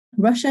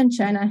Russia and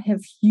China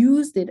have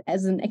used it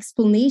as an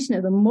explanation,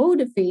 as a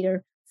motivator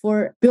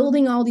for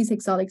building all these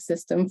exotic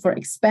systems, for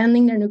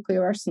expanding their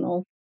nuclear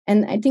arsenal.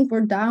 And I think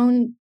we're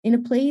down in a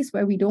place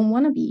where we don't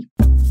want to be.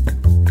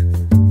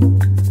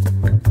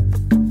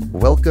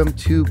 Welcome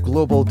to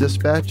Global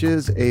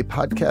Dispatches, a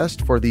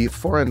podcast for the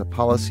foreign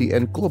policy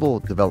and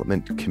global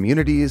development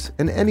communities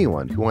and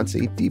anyone who wants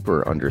a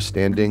deeper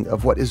understanding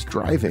of what is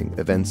driving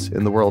events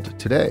in the world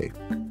today.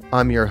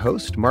 I'm your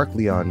host, Mark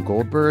Leon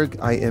Goldberg.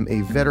 I am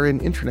a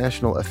veteran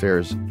international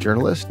affairs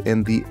journalist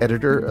and the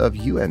editor of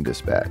UN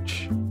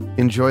Dispatch.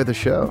 Enjoy the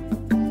show.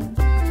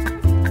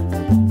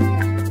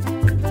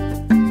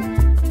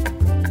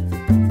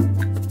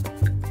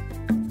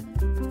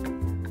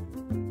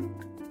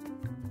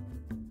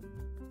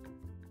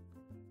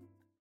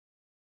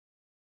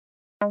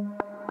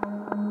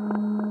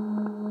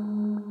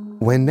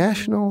 When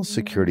national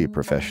security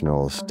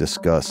professionals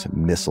discuss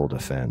missile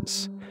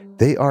defense,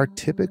 they are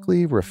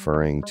typically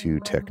referring to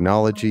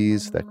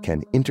technologies that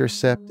can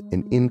intercept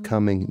an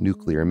incoming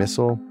nuclear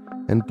missile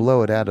and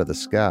blow it out of the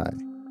sky.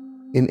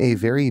 In a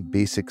very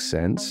basic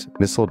sense,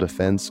 missile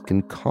defense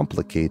can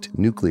complicate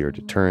nuclear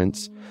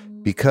deterrence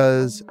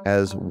because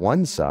as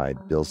one side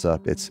builds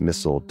up its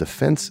missile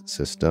defense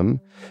system,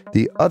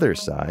 the other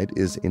side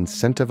is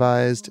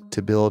incentivized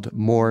to build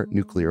more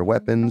nuclear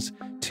weapons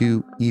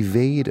to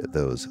evade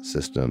those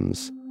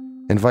systems,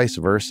 and vice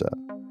versa.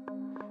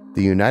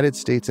 The United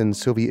States and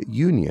Soviet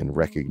Union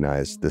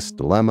recognized this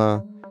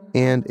dilemma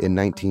and in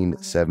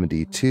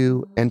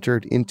 1972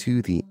 entered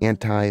into the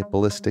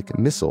Anti-Ballistic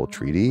Missile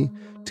Treaty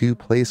to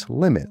place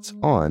limits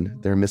on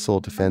their missile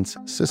defense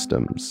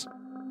systems.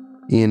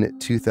 In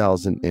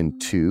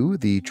 2002,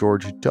 the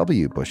George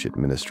W. Bush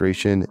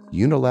administration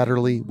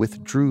unilaterally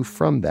withdrew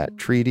from that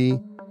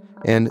treaty,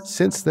 and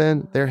since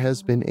then there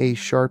has been a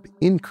sharp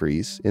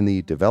increase in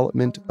the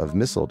development of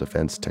missile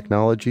defense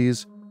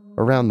technologies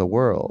around the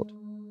world.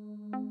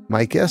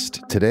 My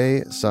guest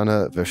today,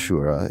 Sana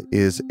Vashura,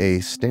 is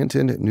a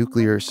Stanton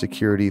Nuclear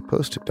Security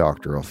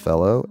Postdoctoral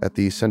Fellow at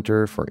the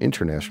Center for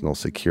International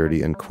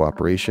Security and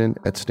Cooperation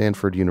at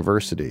Stanford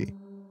University.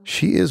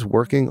 She is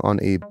working on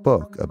a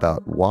book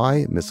about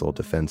why missile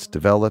defense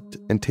developed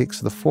and takes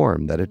the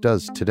form that it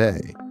does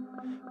today.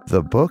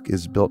 The book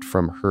is built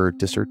from her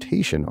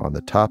dissertation on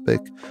the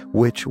topic,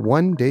 which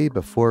one day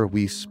before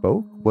we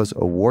spoke was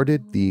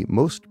awarded the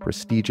most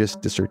prestigious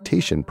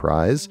dissertation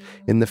prize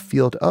in the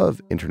field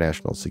of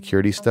international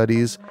security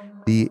studies,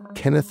 the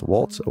Kenneth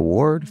Waltz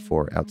Award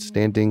for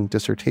Outstanding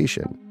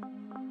Dissertation.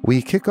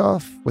 We kick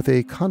off with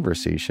a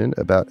conversation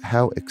about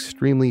how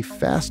extremely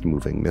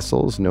fast-moving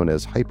missiles known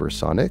as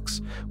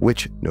hypersonics,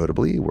 which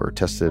notably were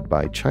tested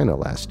by China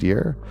last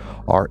year,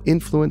 are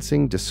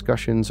influencing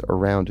discussions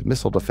around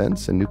missile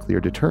defense and nuclear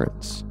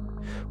deterrence.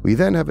 We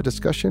then have a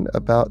discussion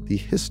about the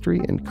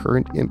history and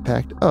current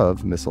impact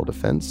of missile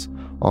defense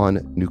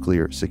on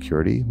nuclear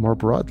security more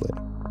broadly.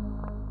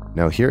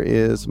 Now here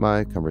is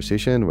my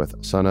conversation with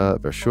Sana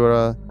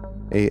Vashura,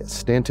 a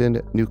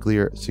Stanton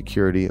Nuclear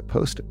Security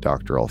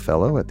Postdoctoral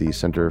Fellow at the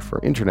Center for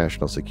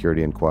International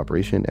Security and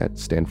Cooperation at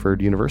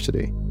Stanford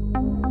University.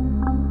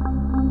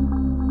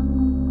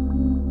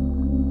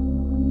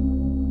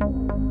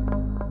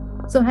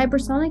 So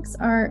hypersonics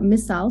are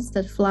missiles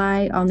that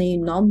fly on a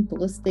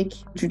non-ballistic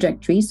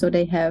trajectory, so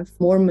they have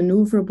more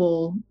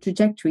maneuverable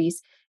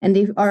trajectories, and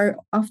they are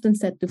often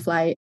said to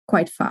fly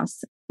quite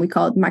fast. We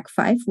call it Mach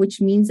 5, which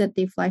means that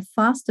they fly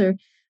faster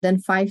than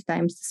 5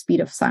 times the speed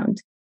of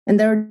sound. And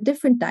there are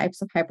different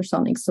types of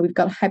hypersonics. So we've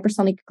got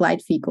hypersonic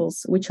glide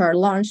vehicles, which are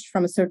launched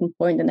from a certain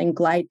point and then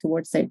glide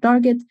towards their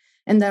target.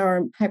 And there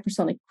are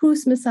hypersonic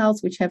cruise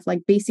missiles, which have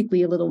like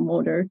basically a little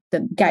motor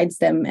that guides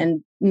them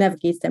and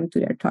navigates them to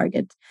their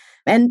target.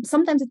 And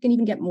sometimes it can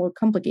even get more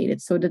complicated.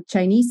 So the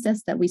Chinese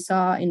test that we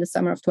saw in the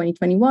summer of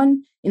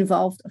 2021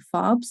 involved a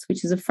FOBS,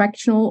 which is a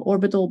fractional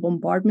orbital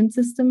bombardment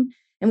system,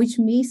 and which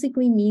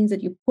basically means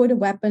that you put a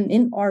weapon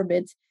in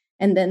orbit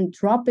and then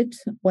drop it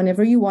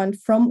whenever you want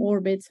from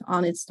orbit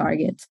on its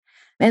target.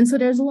 And so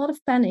there's a lot of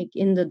panic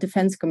in the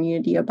defense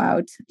community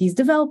about these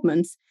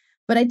developments,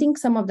 but I think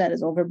some of that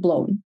is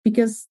overblown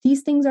because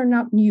these things are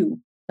not new.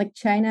 Like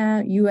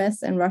China,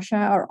 US, and Russia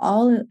are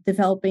all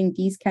developing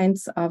these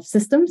kinds of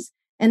systems.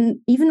 And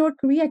even North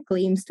Korea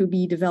claims to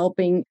be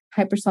developing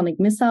hypersonic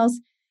missiles.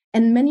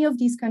 And many of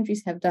these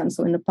countries have done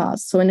so in the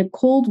past. So in the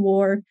Cold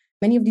War,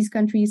 many of these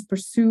countries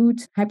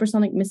pursued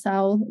hypersonic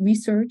missile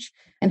research,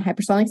 and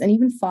hypersonics and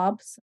even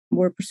FOBs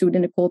were pursued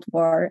in the Cold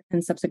War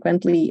and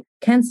subsequently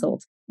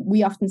canceled.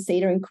 We often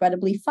say they're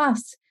incredibly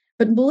fast,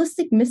 but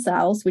ballistic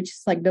missiles, which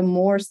is like the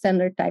more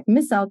standard type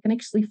missile, can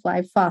actually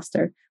fly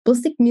faster.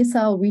 Ballistic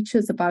missile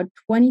reaches about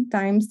 20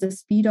 times the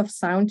speed of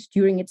sound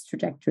during its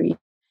trajectory.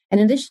 And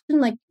in addition,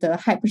 like the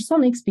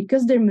hypersonics,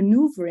 because they're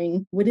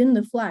maneuvering within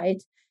the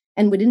flight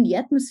and within the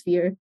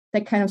atmosphere,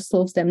 that kind of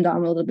slows them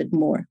down a little bit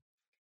more.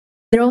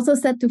 They're also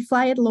said to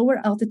fly at lower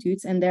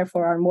altitudes and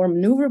therefore are more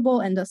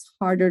maneuverable and thus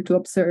harder to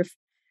observe.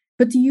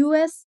 But the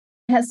US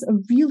has a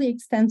really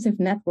extensive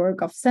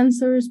network of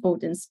sensors,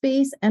 both in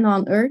space and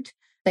on Earth,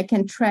 that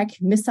can track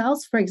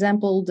missiles. For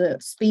example, the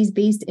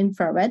space-based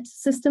infrared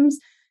systems,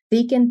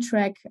 they can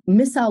track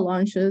missile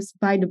launches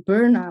by the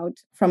burnout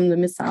from the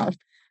missile.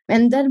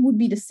 And that would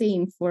be the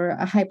same for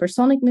a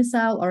hypersonic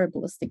missile or a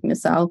ballistic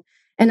missile.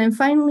 And then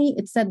finally,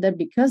 it said that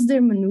because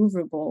they're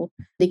maneuverable,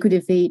 they could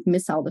evade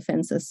missile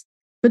defenses.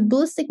 But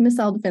ballistic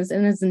missile defense,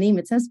 and as the name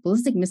it says,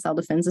 ballistic missile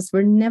defenses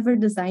were never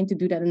designed to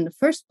do that in the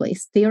first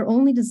place. They are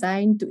only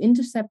designed to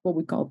intercept what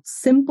we call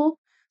simple.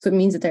 So it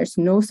means that there's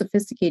no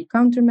sophisticated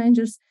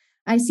countermeasures,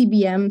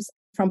 ICBMs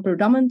from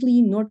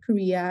predominantly North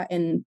Korea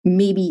and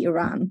maybe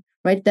Iran,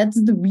 right?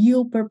 That's the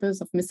real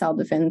purpose of missile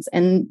defense.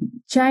 And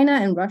China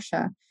and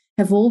Russia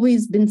have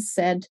always been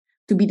said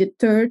to be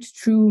deterred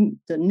through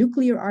the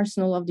nuclear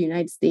arsenal of the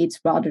United States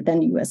rather than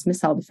the US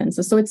missile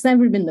defenses. So it's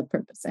never been the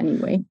purpose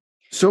anyway.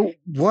 So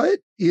what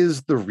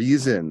is the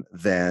reason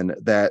then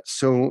that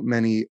so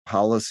many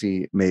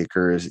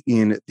policymakers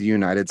in the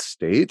United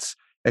States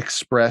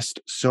expressed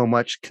so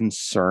much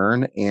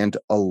concern and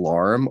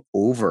alarm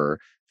over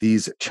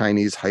these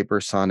Chinese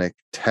hypersonic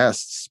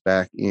tests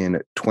back in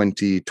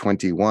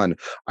 2021?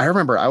 I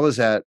remember I was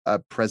at a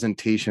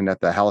presentation at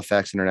the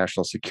Halifax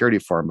International Security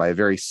Forum by a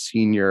very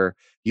senior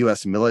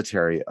US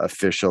military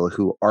official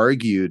who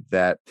argued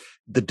that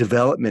the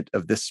development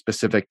of this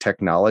specific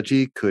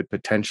technology could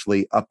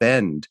potentially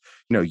upend,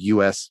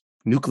 US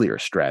nuclear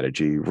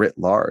strategy writ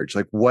large.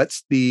 Like,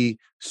 what's the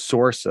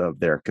source of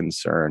their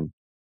concern?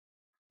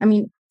 I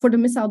mean, for the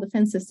missile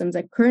defense systems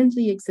that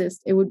currently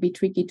exist, it would be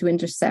tricky to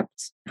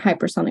intercept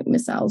hypersonic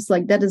missiles.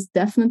 Like, that is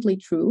definitely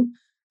true.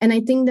 And I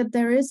think that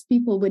there is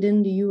people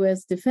within the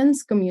US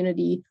defense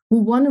community who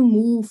want to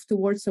move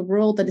towards a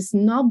world that is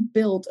not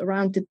built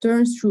around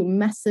deterrence through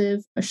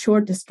massive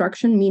assured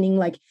destruction, meaning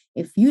like,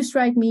 if you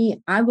strike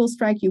me, I will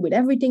strike you with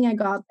everything I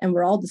got and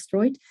we're all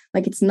destroyed.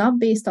 Like, it's not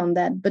based on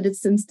that, but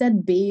it's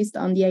instead based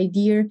on the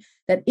idea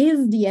that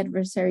if the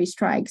adversary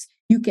strikes,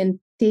 you can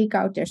take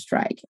out their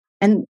strike.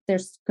 And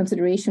there's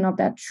consideration of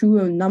that through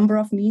a number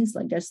of means,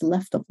 like there's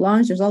left of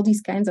launch, there's all these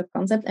kinds of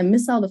concepts, and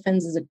missile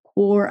defense is a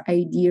core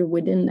idea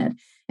within that.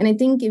 And I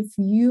think if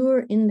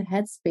you're in the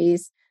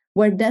headspace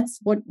where that's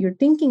what you're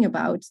thinking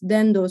about,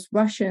 then those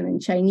Russian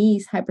and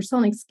Chinese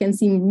hypersonics can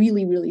seem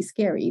really, really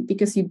scary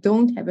because you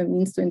don't have a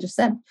means to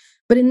intercept.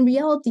 But in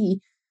reality,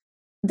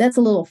 that's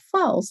a little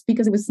false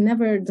because it was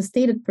never the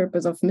stated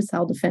purpose of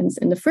missile defense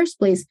in the first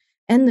place.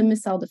 And the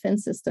missile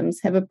defense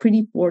systems have a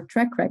pretty poor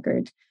track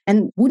record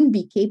and wouldn't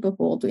be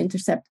capable to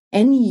intercept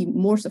any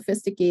more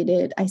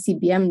sophisticated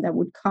ICBM that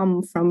would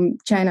come from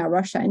China,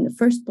 Russia in the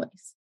first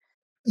place.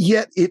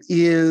 Yet it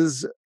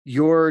is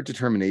your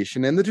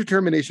determination and the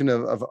determination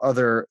of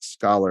other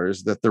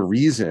scholars that the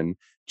reason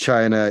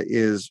China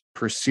is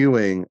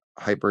pursuing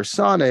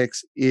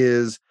hypersonics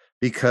is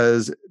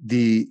because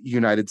the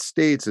United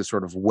States is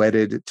sort of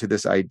wedded to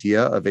this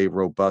idea of a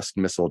robust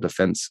missile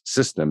defense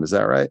system. Is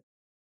that right?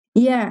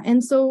 Yeah,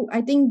 and so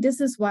I think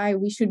this is why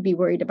we should be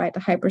worried about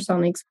the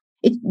hypersonics.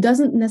 It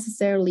doesn't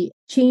necessarily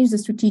change the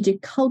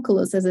strategic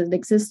calculus as it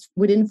exists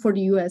within for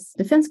the US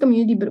defense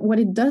community, but what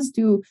it does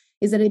do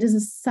is that it is a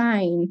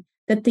sign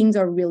that things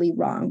are really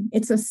wrong.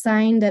 It's a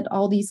sign that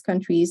all these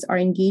countries are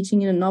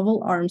engaging in a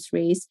novel arms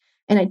race,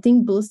 and I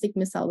think ballistic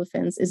missile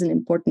defense is an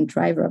important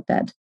driver of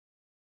that.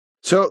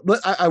 So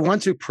I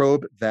want to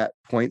probe that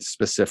point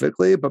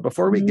specifically, but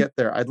before we get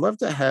there, I'd love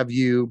to have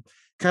you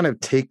kind of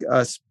take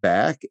us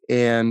back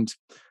and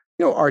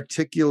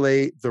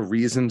articulate the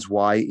reasons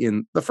why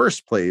in the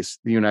first place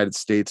the United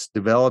States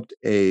developed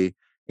a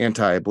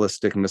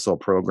anti-ballistic missile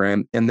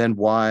program, and then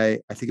why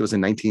I think it was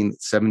in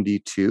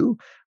 1972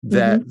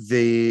 that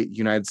the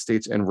United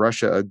States and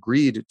Russia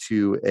agreed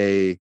to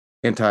a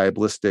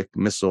anti-ballistic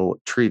missile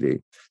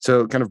treaty.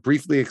 So kind of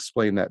briefly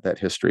explain that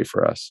history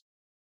for us.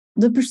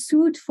 The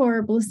pursuit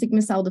for ballistic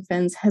missile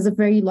defense has a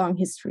very long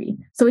history.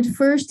 So at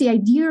first, the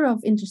idea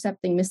of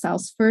intercepting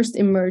missiles first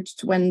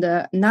emerged when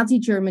the Nazi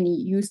Germany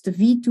used the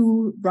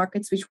V2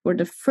 rockets, which were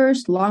the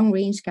first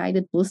long-range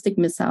guided ballistic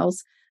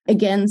missiles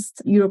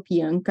against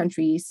European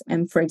countries,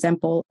 and for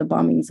example, the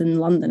bombings in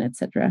London,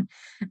 etc.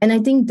 And I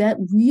think that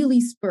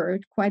really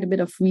spurred quite a bit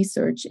of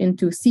research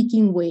into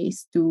seeking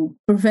ways to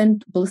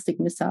prevent ballistic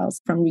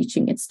missiles from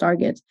reaching its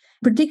target.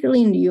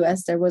 Particularly in the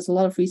US, there was a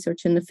lot of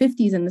research in the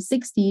 50s and the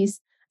 60s.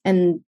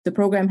 And the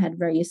program had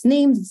various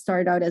names. It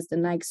started out as the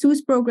Nike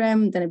Zeus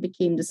program, then it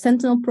became the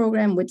Sentinel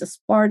program with the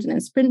Spartan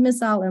and Sprint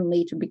missile, and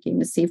later became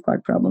the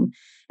Safeguard program.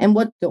 And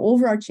what the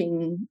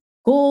overarching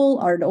goal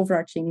or the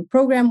overarching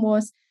program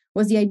was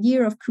the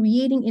idea of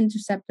creating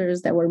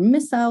interceptors that were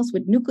missiles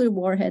with nuclear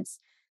warheads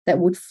that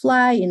would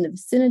fly in the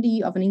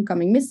vicinity of an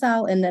incoming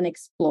missile and then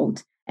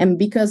explode. And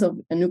because of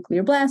a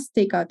nuclear blast,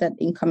 take out that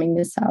incoming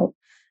missile.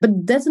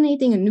 But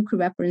detonating a nuclear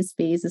weapon in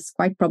space is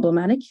quite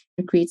problematic.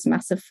 It creates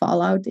massive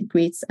fallout. It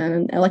creates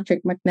an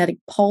electromagnetic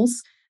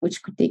pulse,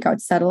 which could take out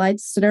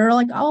satellites. So there are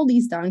like all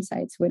these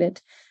downsides with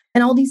it.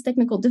 And all these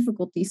technical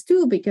difficulties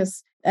too,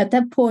 because at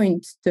that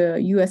point, the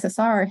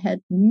USSR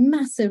had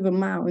massive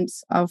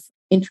amounts of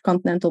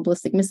intercontinental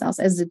ballistic missiles,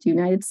 as did the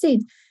United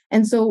States.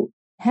 And so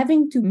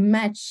having to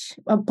match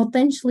a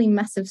potentially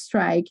massive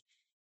strike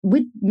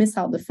with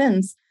missile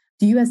defense,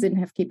 the US didn't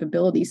have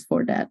capabilities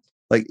for that.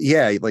 Like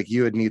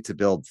you would need to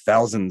build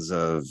thousands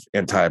of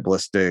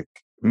anti-ballistic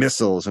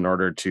missiles in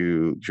order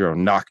to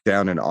knock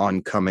down an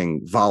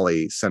oncoming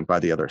volley sent by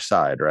the other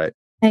side, right?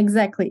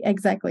 Exactly.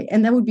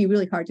 And that would be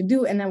really hard to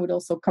do. And that would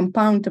also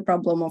compound the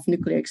problem of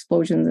nuclear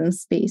explosions in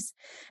space.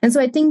 And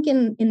so I think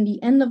in the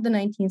end of the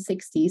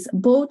 1960s,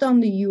 both on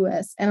the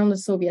US and on the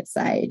Soviet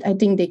side, I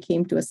think they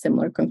came to a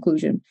similar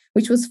conclusion,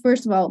 which was,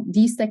 first of all,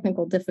 these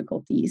technical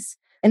difficulties.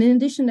 And in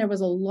addition, there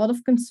was a lot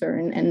of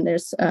concern, and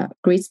there's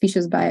great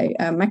speeches by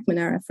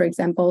McNamara, for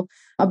example,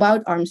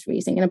 about arms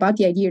racing and about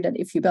the idea that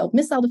if you build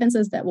missile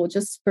defenses, that will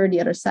just spur the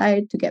other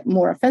side to get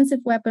more offensive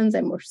weapons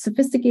and more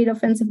sophisticated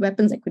offensive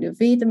weapons that could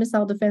evade the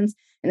missile defense.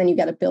 And then you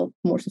got to build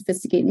more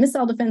sophisticated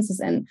missile defenses,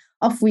 and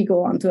off we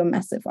go on to a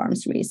massive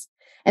arms race.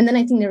 And then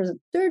I think there was a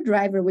third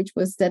driver, which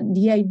was that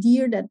the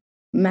idea that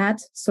MAD,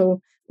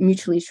 so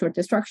mutually assured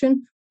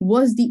destruction,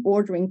 was the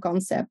ordering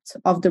concept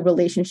of the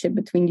relationship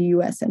between the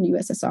US and the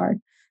USSR.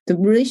 The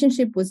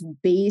relationship was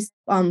based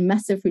on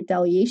massive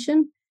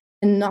retaliation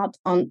and not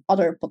on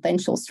other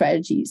potential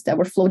strategies that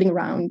were floating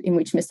around in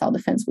which missile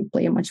defense would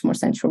play a much more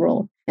central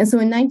role. And so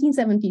in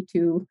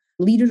 1972,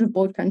 leaders of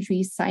both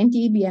countries signed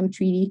the ABM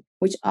Treaty,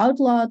 which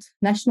outlawed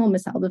national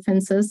missile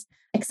defenses,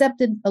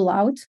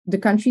 allowed the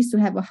countries to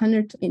have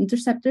 100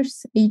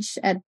 interceptors, each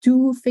at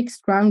 2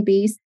 fixed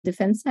ground-based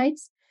defense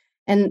sites.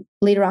 And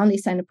later on, they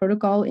signed a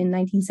protocol in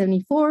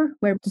 1974,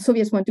 where the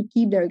Soviets wanted to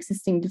keep their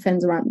existing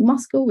defense around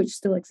Moscow, which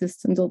still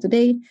exists until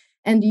today.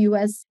 And the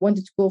US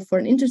wanted to go for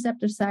an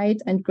interceptor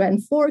site and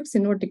Grand Forks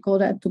in North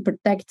Dakota to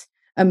protect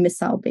a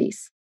missile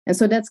base. And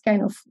so that's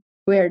kind of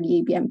where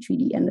the ABM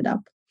Treaty ended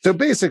up. So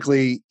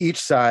basically, each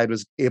side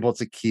was able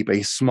to keep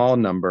a small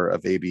number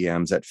of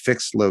ABMs at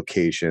fixed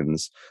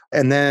locations.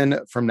 And then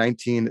from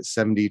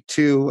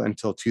 1972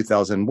 until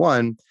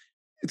 2001,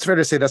 it's fair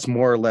to say that's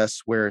more or less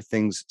where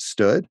things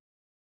stood.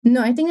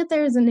 No, I think that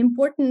there is an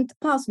important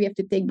pause we have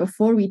to take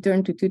before we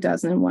turn to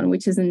 2001,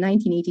 which is in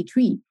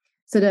 1983.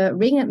 So the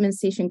Reagan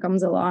administration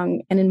comes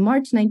along, and in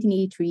March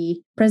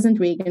 1983, President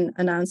Reagan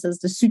announces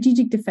the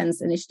Strategic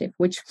Defense Initiative,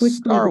 which quickly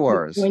Star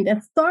Wars.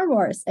 Star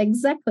Wars,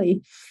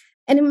 exactly.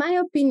 And in my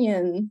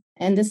opinion,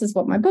 and this is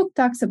what my book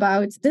talks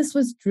about, this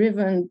was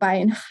driven by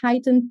a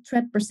heightened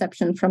threat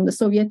perception from the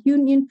Soviet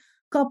Union,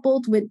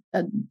 coupled with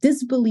a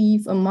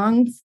disbelief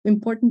among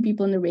important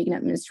people in the Reagan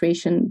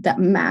administration that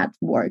MAD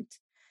worked.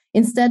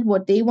 Instead,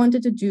 what they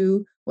wanted to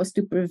do was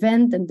to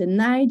prevent and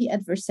deny the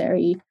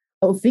adversary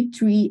a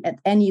victory at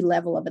any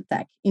level of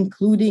attack,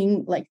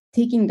 including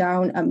taking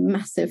down a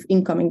massive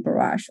incoming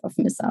barrage of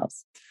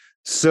missiles.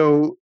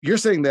 So you're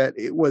saying that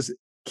it was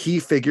key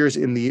figures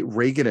in the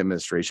Reagan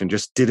administration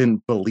just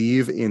didn't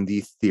believe in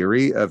the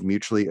theory of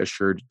mutually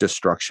assured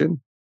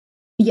destruction?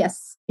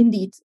 Yes,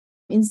 indeed.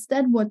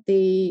 Instead, what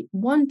they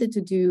wanted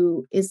to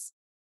do is,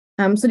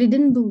 so they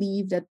didn't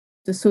believe that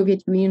the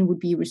Soviet Union would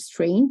be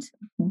restrained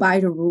by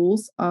the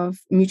rules of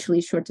mutually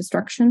assured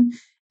destruction.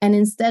 And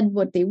instead,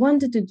 what they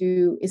wanted to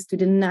do is to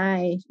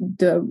deny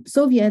the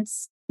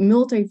Soviets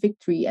military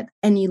victory at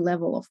any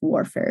level of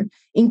warfare,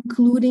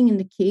 including in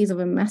the case of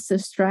a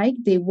massive strike.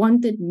 They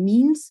wanted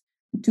means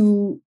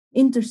to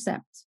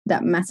intercept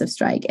that massive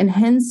strike. And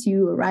hence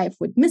you arrive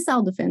with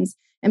missile defense.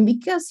 And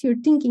because you're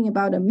thinking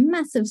about a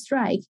massive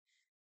strike,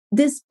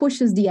 this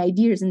pushes the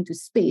ideas into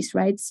space,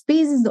 right?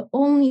 Space is the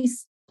only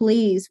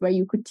place where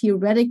you could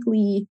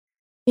theoretically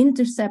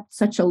intercept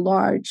such a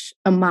large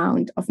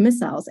amount of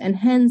missiles. And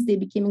hence they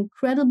became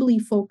incredibly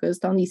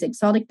focused on these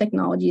exotic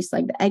technologies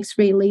like the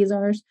X-ray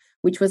lasers,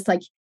 which was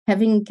like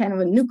having kind of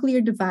a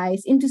nuclear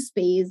device into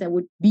space that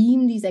would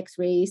beam these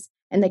X-rays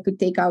and that could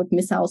take out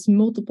missiles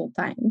multiple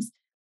times.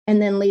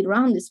 And then later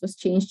on, this was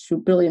changed to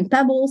brilliant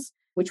pebbles,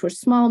 which were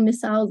small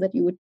missiles that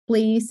you would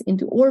place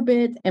into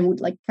orbit and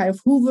would kind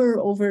of hover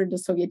over the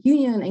Soviet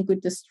Union and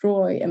could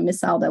destroy a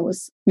missile that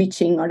was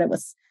reaching, or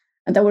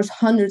there was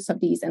hundreds of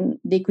these, and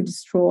they could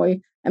destroy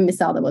a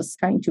missile that was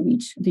trying to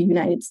reach the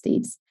United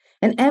States.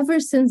 And ever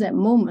since that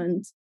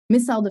moment,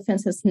 missile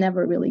defense has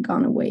never really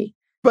gone away.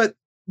 But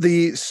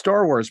the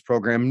Star Wars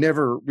program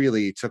never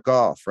really took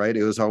off, right?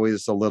 It was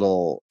always a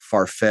little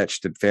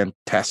far-fetched and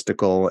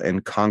fantastical,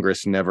 and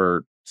Congress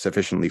never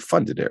sufficiently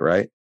funded it,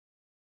 right?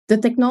 The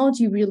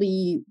technology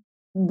really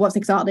was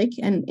exotic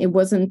and it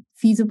wasn't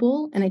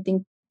feasible. And I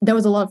think there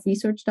was a lot of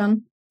research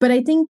done. But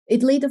I think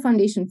it laid the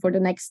foundation for the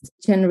next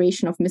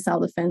generation of missile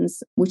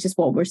defense, which is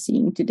what we're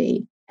seeing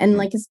today. And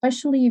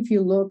especially if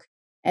you look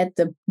at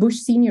the Bush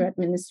senior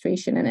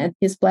administration, and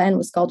his plan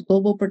was called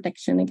Global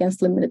Protection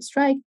Against Limited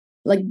Strike.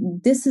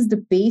 This is the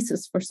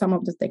basis for some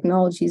of the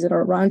technologies that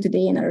are around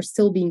today and that are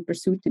still being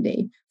pursued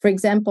today. For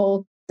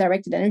example,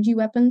 directed energy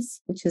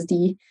weapons, which is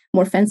the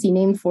more fancy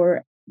name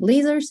for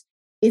lasers,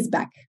 is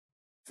back,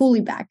 fully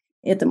back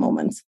at the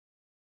moment.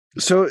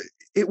 So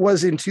it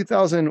was in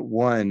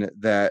 2001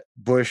 that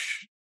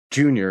Bush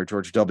Jr.,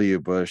 George W.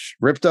 Bush,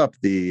 ripped up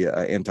the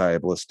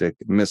anti-ballistic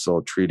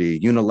missile treaty,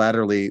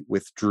 unilaterally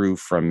withdrew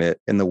from it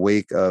in the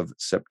wake of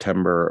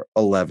September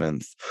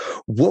 11th.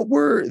 What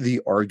were the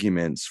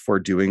arguments for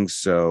doing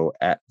so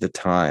at the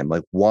time?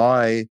 Like,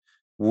 why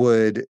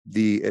would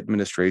the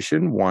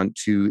administration want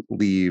to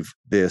leave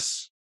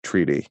this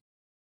treaty?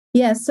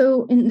 Yeah,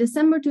 so in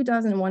December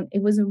 2001,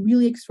 it was a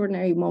really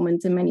extraordinary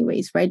moment in many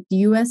ways, right? The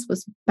US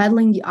was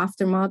battling the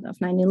aftermath of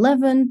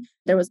 9/11.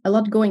 There was a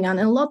lot going on,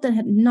 and a lot that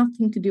had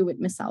nothing to do with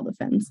missile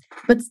defense.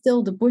 But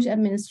still, the Bush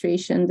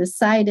administration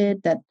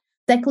decided that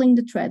tackling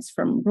the threats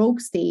from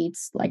rogue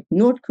states like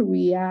North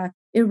Korea,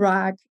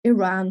 Iraq,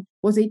 Iran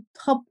was a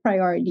top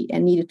priority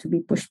and needed to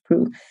be pushed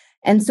through.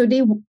 And so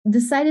they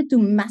decided to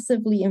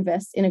massively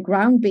invest in a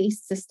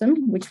ground-based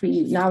system, which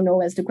we now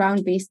know as the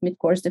ground-based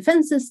mid-course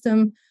defense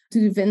system, to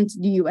defend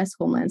the US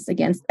homelands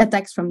against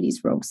attacks from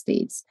these rogue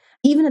states.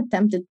 Even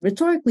attempted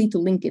rhetorically to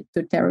link it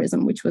to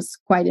terrorism, which was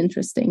quite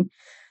interesting.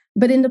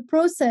 But in the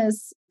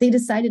process, they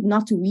decided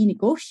not to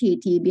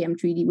renegotiate the ABM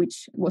treaty,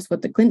 which was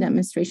what the Clinton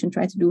administration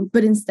tried to do,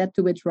 but instead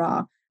to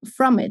withdraw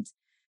from it.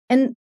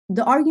 And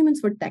the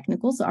arguments were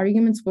technical. The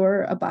arguments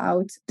were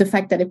about the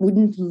fact that it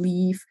wouldn't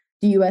leave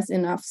the US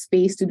enough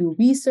space to do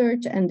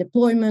research and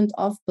deployment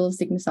of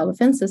ballistic missile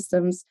defense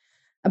systems.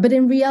 But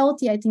in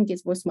reality, I think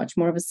it was much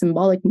more of a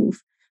symbolic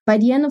move. By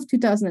the end of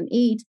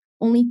 2008,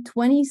 only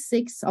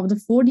 26 of the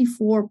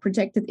 44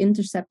 projected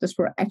interceptors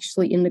were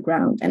actually in the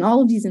ground, and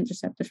all of these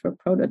interceptors were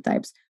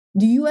prototypes.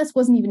 The US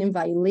wasn't even in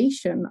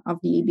violation of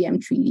the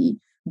ABM treaty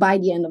by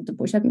the end of the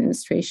Bush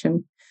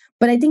administration.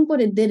 But I think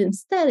what it did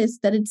instead is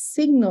that it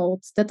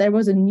signaled that there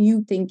was a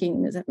new thinking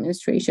in this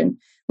administration.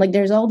 Like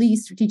there's all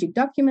these strategic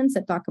documents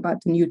that talk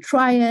about the new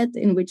triad,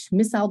 in which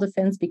missile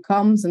defense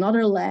becomes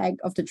another leg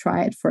of the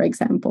triad, for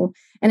example.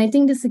 And I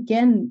think this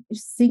again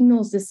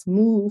signals this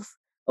move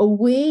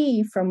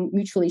away from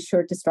mutually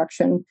assured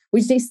destruction,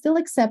 which they still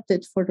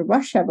accepted for the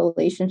Russia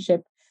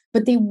relationship,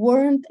 but they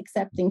weren't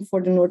accepting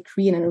for the North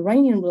Korean and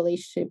Iranian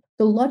relationship.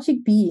 The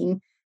logic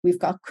being, we've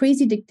got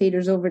crazy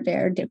dictators over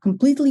there. They're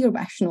completely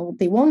irrational.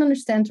 They won't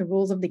understand the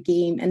rules of the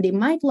game, and they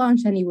might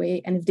launch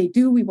anyway. And if they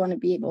do, we want to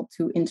be able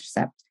to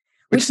intercept.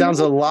 Which sounds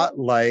a lot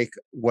like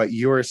what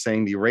you were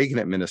saying the Reagan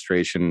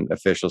administration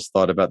officials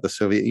thought about the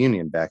Soviet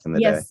Union back in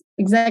the day. Yes,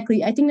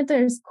 exactly. I think that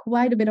there's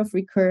quite a bit of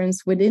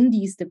recurrence within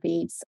these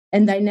debates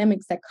and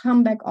dynamics that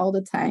come back all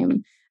the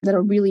time that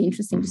are really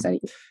interesting to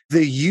study.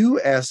 The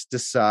U.S.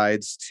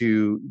 decides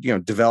to,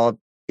 develop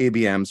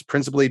ABMs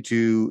principally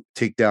to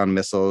take down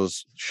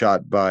missiles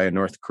shot by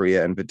North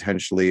Korea and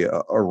potentially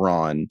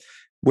Iran,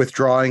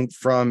 withdrawing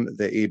from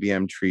the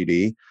ABM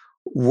treaty.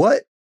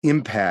 What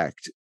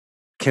impact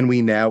can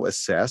we now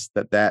assess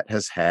that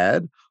has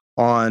had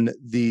on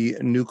the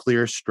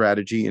nuclear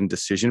strategy and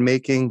decision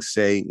making,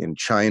 say in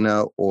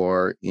China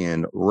or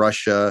in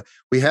Russia?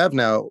 We have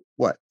now,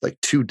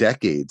 2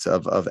 decades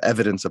of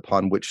evidence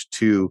upon which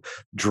to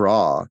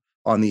draw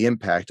on the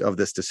impact of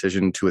this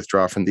decision to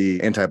withdraw from the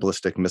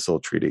anti-ballistic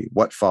missile treaty.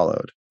 What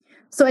followed?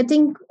 So I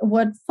think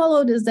what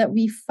followed is that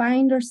we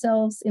find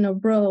ourselves in a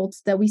world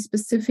that we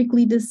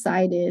specifically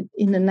decided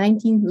in the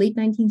late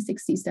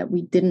 1960s that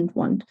we didn't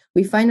want.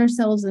 We find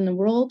ourselves in a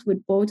world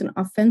with both an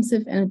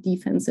offensive and a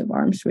defensive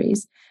arms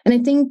race. And I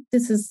think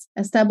this is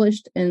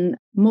established in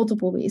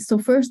multiple ways. So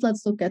first,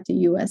 let's look at the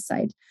US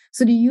side.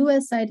 So the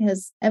US side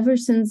has, ever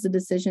since the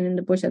decision in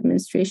the Bush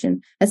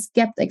administration, has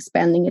kept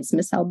expanding its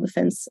missile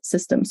defense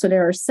system. So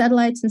there are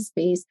satellites in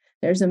space.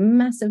 There's a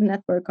massive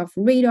network of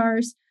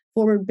radars,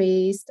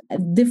 forward-based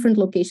at different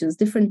locations,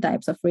 different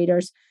types of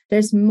radars.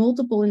 There's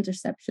multiple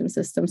interception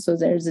systems. So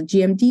there's a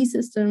GMD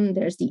system,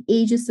 there's the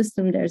Aegis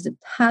system, there's the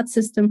THAAD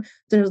system.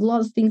 There's a lot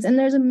of things. And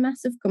there's a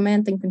massive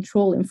command and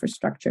control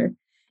infrastructure.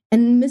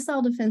 And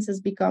missile defense has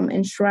become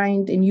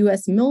enshrined in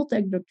US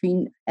military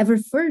doctrine ever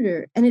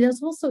further. And it has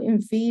also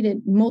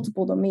invaded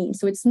multiple domains.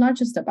 So it's not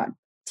just about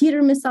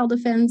theater missile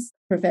defense,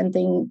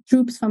 preventing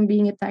troops from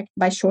being attacked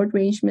by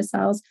short-range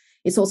missiles.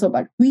 It's also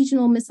about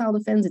regional missile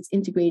defense. It's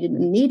integrated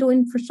in NATO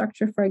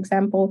infrastructure, for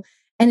example,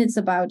 and it's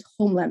about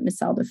homeland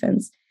missile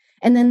defense.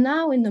 And then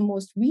now in the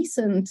most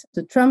recent,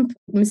 the Trump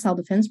Missile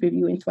Defense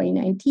Review in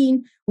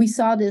 2019, we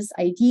saw this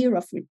idea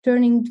of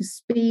returning to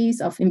space,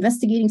 of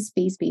investigating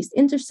space-based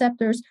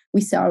interceptors.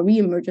 We saw a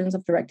reemergence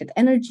of directed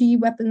energy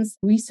weapons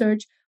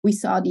research. We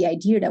saw the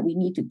idea that we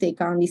need to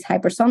take on these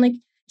hypersonic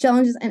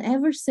challenges. And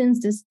ever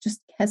since, this just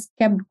has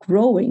kept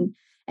growing.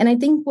 And I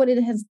think what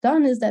it has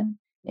done is that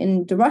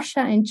in Russia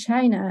and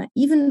China,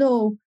 even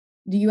though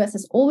the US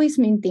has always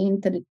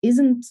maintained that it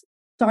isn't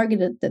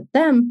targeted at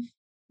them,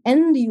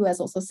 and the US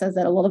also says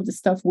that a lot of the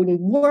stuff wouldn't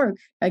work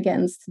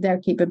against their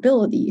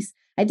capabilities,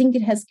 I think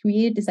it has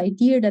created this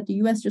idea that the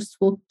US just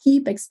will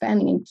keep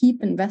expanding and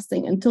keep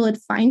investing until it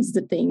finds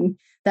the thing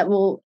that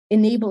will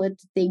enable it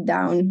to take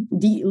down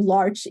the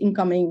large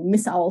incoming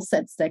missile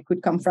sets that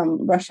could come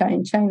from Russia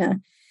and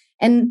China.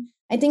 And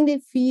I think they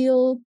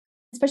feel,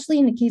 especially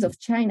in the case of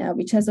China,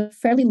 which has a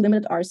fairly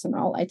limited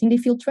arsenal, I think they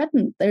feel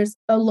threatened. There's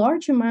a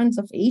large amount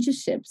of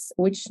Aegis ships,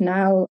 which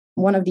now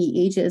one of the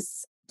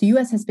Aegis, the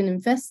US has been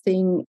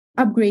investing,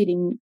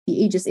 upgrading the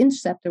Aegis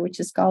Interceptor, which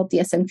is called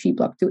the SM-3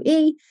 Block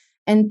 2A,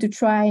 and to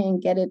try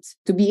and get it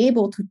to be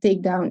able to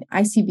take down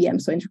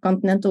ICBM, so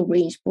intercontinental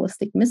range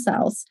ballistic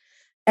missiles.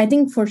 I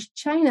think for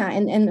China,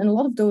 and a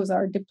lot of those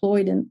are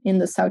deployed in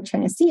the South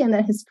China Sea, and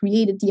that has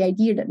created the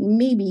idea that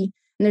maybe,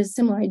 and there's a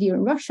similar idea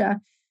in Russia,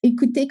 it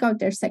could take out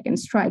their second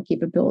strike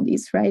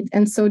capabilities, right?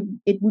 And so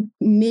it would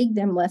make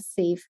them less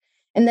safe.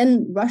 And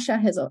then Russia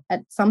has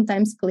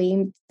sometimes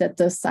claimed that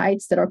the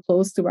sites that are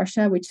close to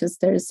Russia, which is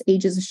there's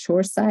Aegis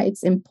Ashore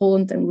sites in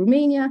Poland and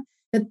Romania,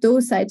 that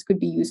those sites could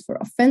be used for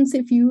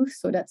offensive use.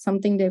 So that's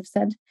something they've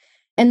said.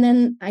 And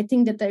then I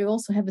think that they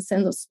also have a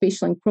sense of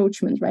spatial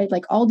encroachment, right?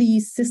 Like all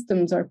these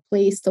systems are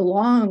placed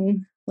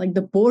along like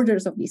the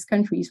borders of these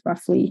countries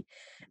roughly.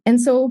 And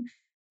so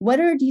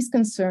whether these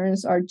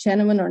concerns are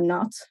genuine or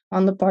not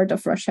on the part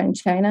of Russia and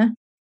China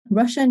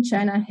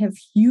have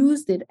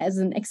used it as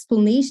an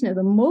explanation, as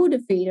a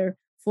motivator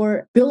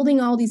for building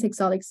all these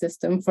exotic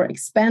systems, for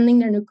expanding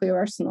their nuclear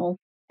arsenal.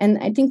 And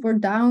I think we're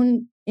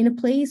down in a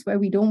place where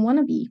we don't want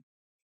to be.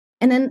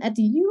 And then at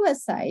the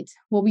US side,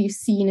 what we've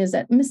seen is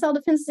that missile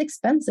defense is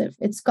expensive.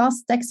 It's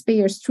cost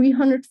taxpayers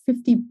 $350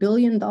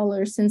 billion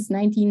since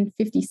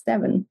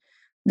 1957.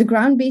 The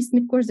ground-based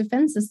mid-course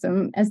defense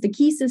system, as the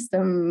key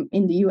system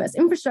in the US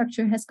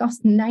infrastructure, has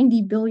cost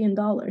 $90 billion.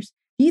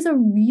 These are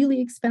really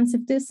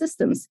expensive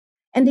systems,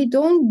 and they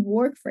don't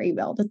work very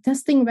well. The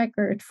testing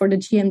record for the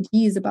GMD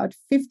is about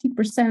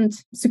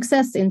 50%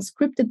 success in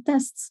scripted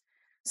tests.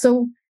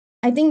 So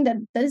I think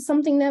that is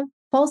something that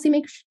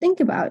policymakers should think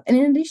about. And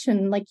in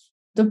addition, like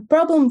the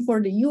problem for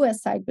the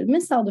US side with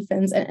missile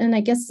defense, and I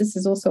guess this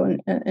is also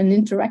an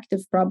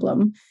interactive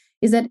problem,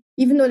 is that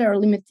even though there are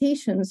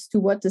limitations to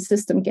what the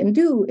system can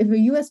do, if a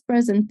US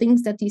president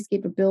thinks that these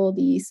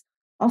capabilities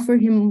offer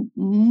him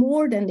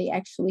more than they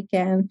actually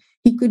can,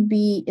 he could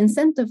be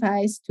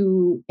incentivized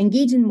to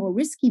engage in more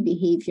risky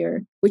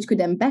behavior, which could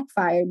then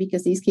backfire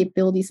because these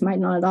capabilities might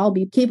not at all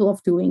be capable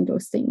of doing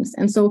those things.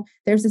 And so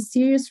there's a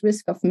serious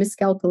risk of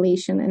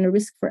miscalculation and a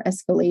risk for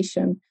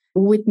escalation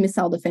with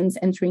missile defense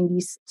entering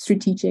these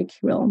strategic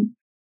realm.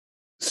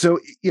 So,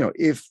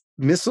 if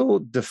missile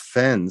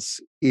defense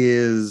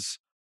is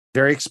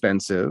very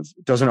expensive,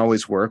 doesn't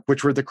always work,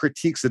 which were the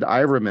critiques that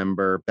I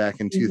remember back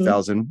in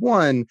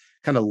 2001,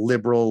 kind of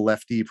liberal,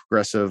 lefty,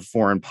 progressive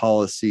foreign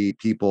policy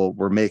people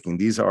were making.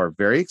 These are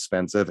very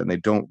expensive and they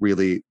don't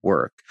really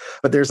work.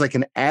 But there's like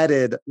an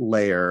added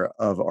layer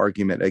of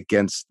argument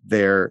against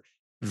their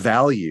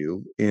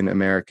value in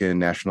American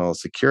national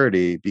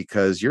security,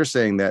 because you're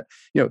saying that,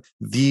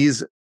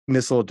 these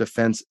missile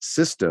defense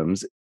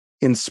systems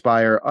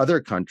inspire other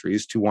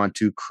countries to want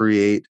to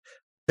create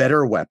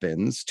better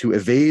weapons to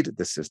evade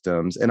the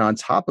systems. And on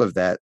top of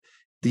that,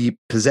 the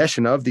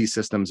possession of these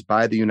systems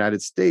by the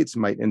United States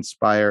might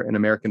inspire an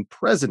American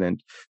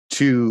president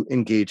to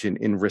engage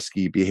in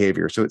risky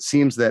behavior. So it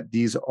seems that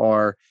these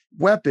are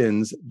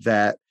weapons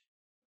that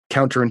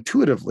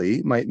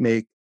counterintuitively might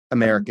make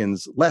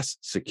Americans less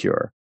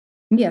secure.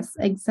 Yes,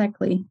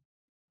 exactly.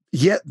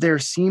 Yet there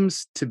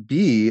seems to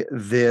be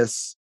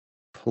this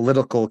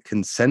political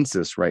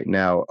consensus right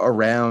now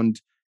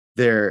around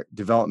their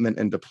development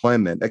and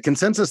deployment, a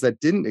consensus that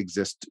didn't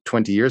exist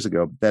 20 years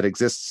ago, that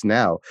exists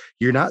now.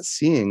 You're not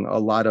seeing a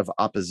lot of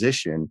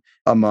opposition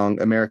among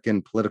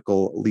American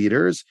political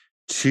leaders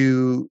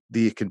to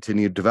the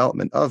continued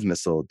development of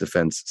missile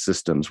defense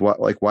systems.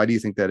 Why do you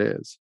think that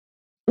is?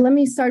 Let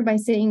me start by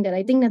saying that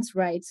I think that's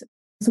right.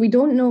 So we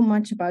don't know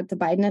much about the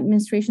Biden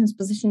administration's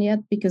position yet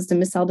because the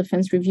missile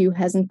defense review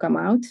hasn't come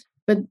out.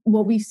 But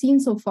what we've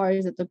seen so far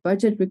is that the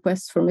budget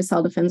requests for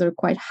missile defense are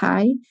quite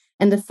high.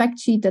 And the fact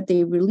sheet that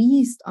they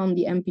released on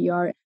the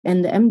NPR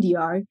and the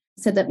MDR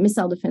said that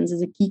missile defense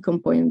is a key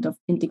component of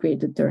integrated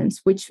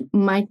deterrence, which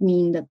might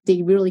mean that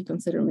they really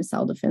consider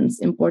missile defense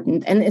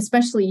important. And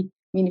especially,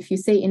 if you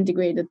say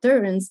integrated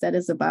deterrence, that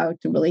is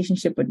about the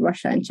relationship with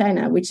Russia and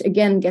China, which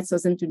again gets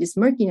us into this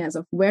murkiness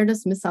of where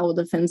does missile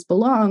defense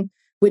belong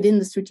within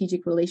the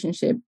strategic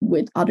relationship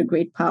with other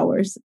great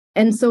powers.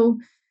 And so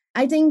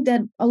I think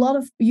that a lot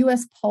of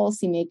US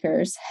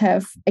policymakers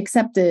have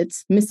accepted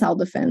missile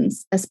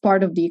defense as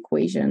part of the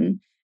equation.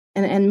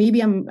 And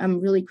maybe I'm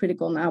really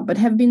critical now, but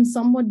have been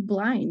somewhat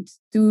blind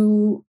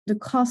to the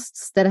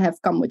costs that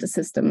have come with the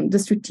system, the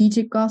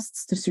strategic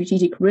costs, the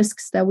strategic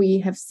risks that we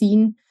have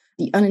seen,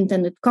 the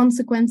unintended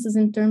consequences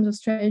in terms of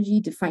strategy,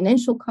 the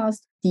financial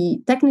cost, the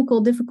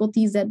technical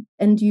difficulties that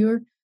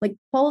endure. Like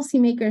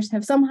policymakers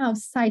have somehow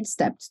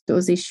sidestepped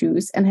those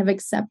issues and have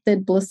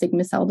accepted ballistic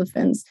missile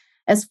defense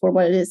as for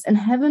what it is, and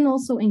haven't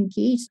also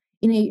engaged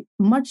in a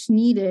much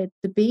needed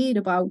debate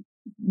about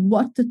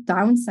what the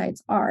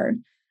downsides are.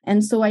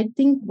 And so I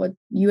think what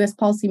US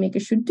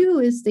policymakers should do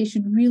is they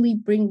should really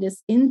bring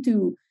this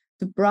into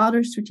the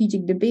broader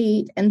strategic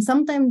debate. And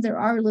sometimes there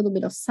are a little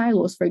bit of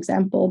silos, for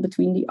example,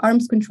 between the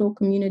arms control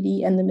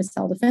community and the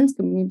missile defense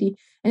community.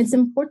 And it's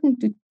important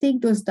to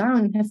take those down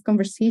and have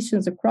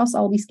conversations across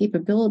all these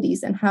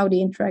capabilities and how they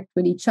interact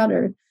with each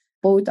other,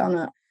 both on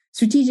a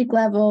strategic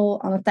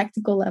level, on a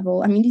tactical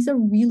level. These are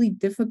really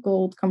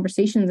difficult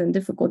conversations and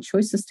difficult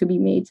choices to be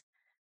made.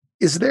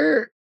 Is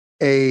there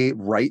a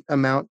right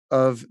amount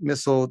of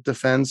missile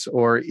defense,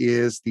 or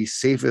is the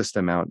safest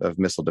amount of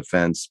missile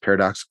defense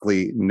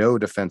paradoxically no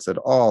defense at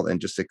all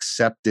and just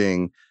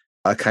accepting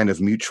a kind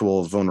of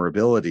mutual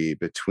vulnerability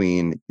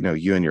between,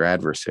 you and your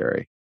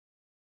adversary?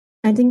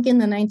 I think in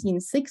the late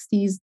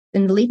 1960s,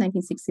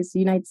 the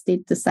United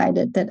States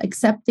decided that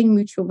accepting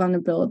mutual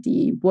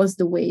vulnerability was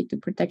the way to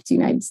protect the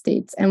United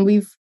States.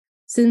 And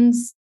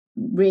since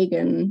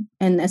Reagan,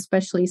 and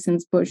especially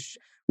since Bush,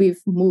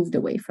 we've moved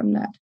away from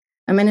that.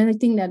 And I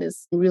think that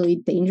is really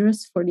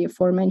dangerous for the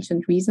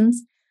aforementioned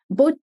reasons.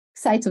 Both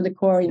sides of the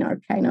coin are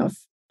kind of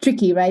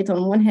tricky, right?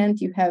 On one hand,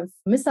 you have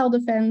missile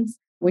defense,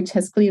 which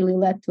has clearly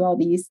led to all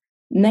these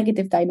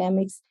negative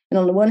dynamics. And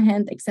on the one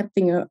hand,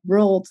 accepting a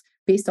world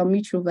based on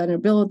mutual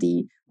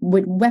vulnerability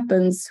with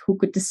weapons who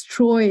could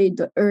destroy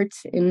the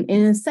earth in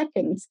a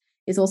second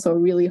is also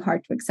really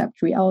hard to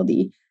accept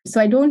reality. So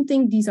I don't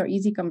think these are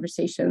easy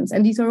conversations.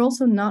 And these are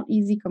also not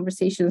easy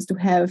conversations to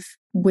have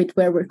with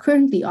where we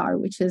currently are,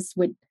 which is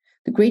with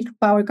the great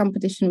power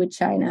competition with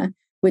China,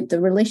 with the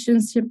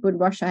relationship with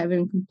Russia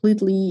having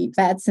completely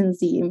bad since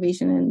the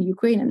invasion in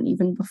Ukraine and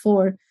even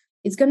before.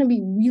 It's going to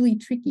be really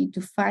tricky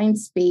to find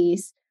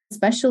space,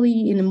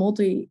 especially in a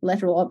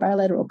multilateral or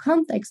bilateral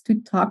context,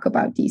 to talk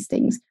about these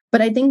things.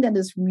 But I think that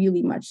is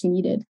really much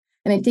needed.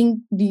 And I think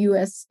the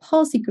US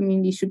policy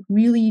community should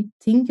really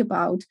think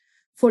about,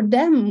 for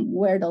them,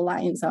 where the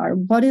lines are.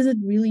 What is it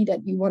really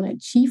that you want to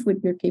achieve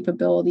with your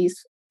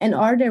capabilities? And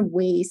are there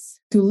ways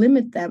to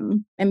limit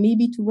them and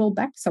maybe to roll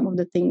back some of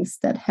the things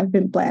that have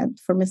been planned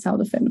for missile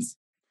defense?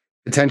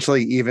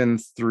 Potentially even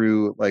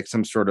through like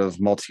some sort of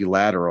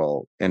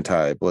multilateral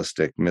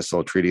anti-ballistic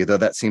missile treaty, though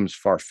that seems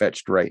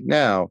far-fetched right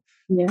now.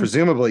 Yeah.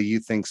 Presumably, you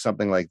think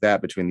something like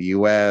that between the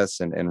US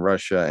and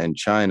Russia and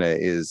China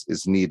is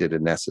needed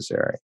and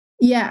necessary.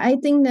 Yeah, I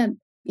think that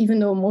even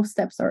though most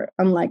steps are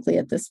unlikely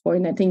at this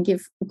point, I think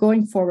if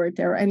going forward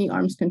there are any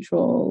arms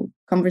control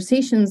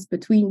conversations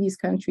between these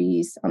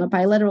countries on a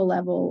bilateral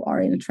level or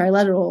in a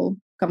trilateral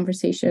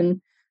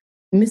conversation,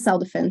 missile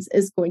defense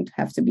is going to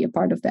have to be a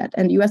part of that.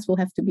 And the US will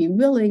have to be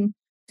willing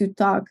to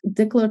talk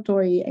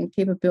declaratory and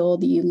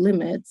capability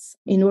limits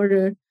in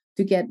order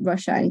to get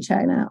Russia and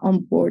China on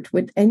board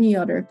with any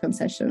other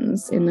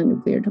concessions in the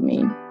nuclear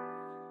domain.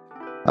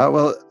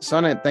 Well,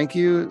 Sanne, thank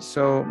you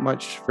so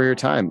much for your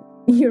time.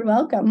 You're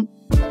welcome.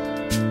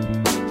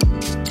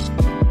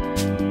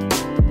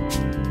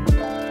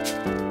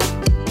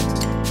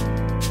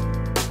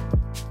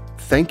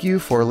 Thank you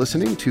for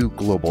listening to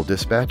Global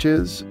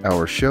Dispatches.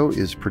 Our show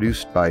is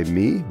produced by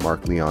me,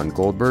 Mark Leon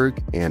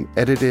Goldberg, and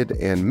edited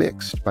and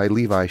mixed by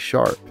Levi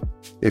Sharp.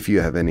 If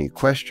you have any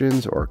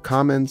questions or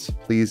comments,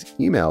 please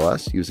email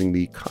us using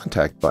the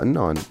contact button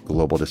on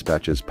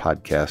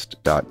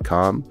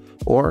globaldispatchespodcast.com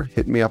or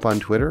hit me up on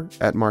Twitter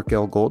at Mark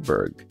L.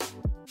 Goldberg.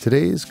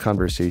 Today's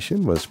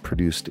conversation was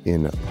produced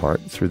in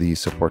part through the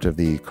support of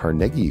the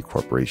Carnegie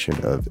Corporation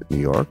of New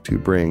York to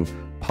bring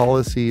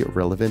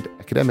policy-relevant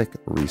academic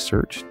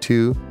research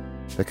to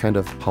the kind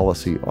of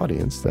policy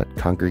audience that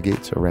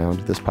congregates around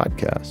this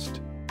podcast.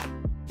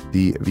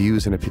 The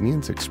views and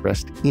opinions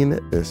expressed in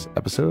this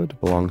episode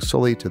belong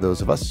solely to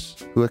those of us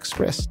who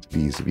expressed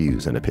these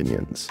views and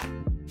opinions.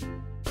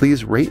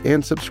 Please rate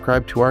and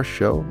subscribe to our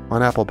show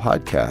on Apple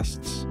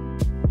Podcasts.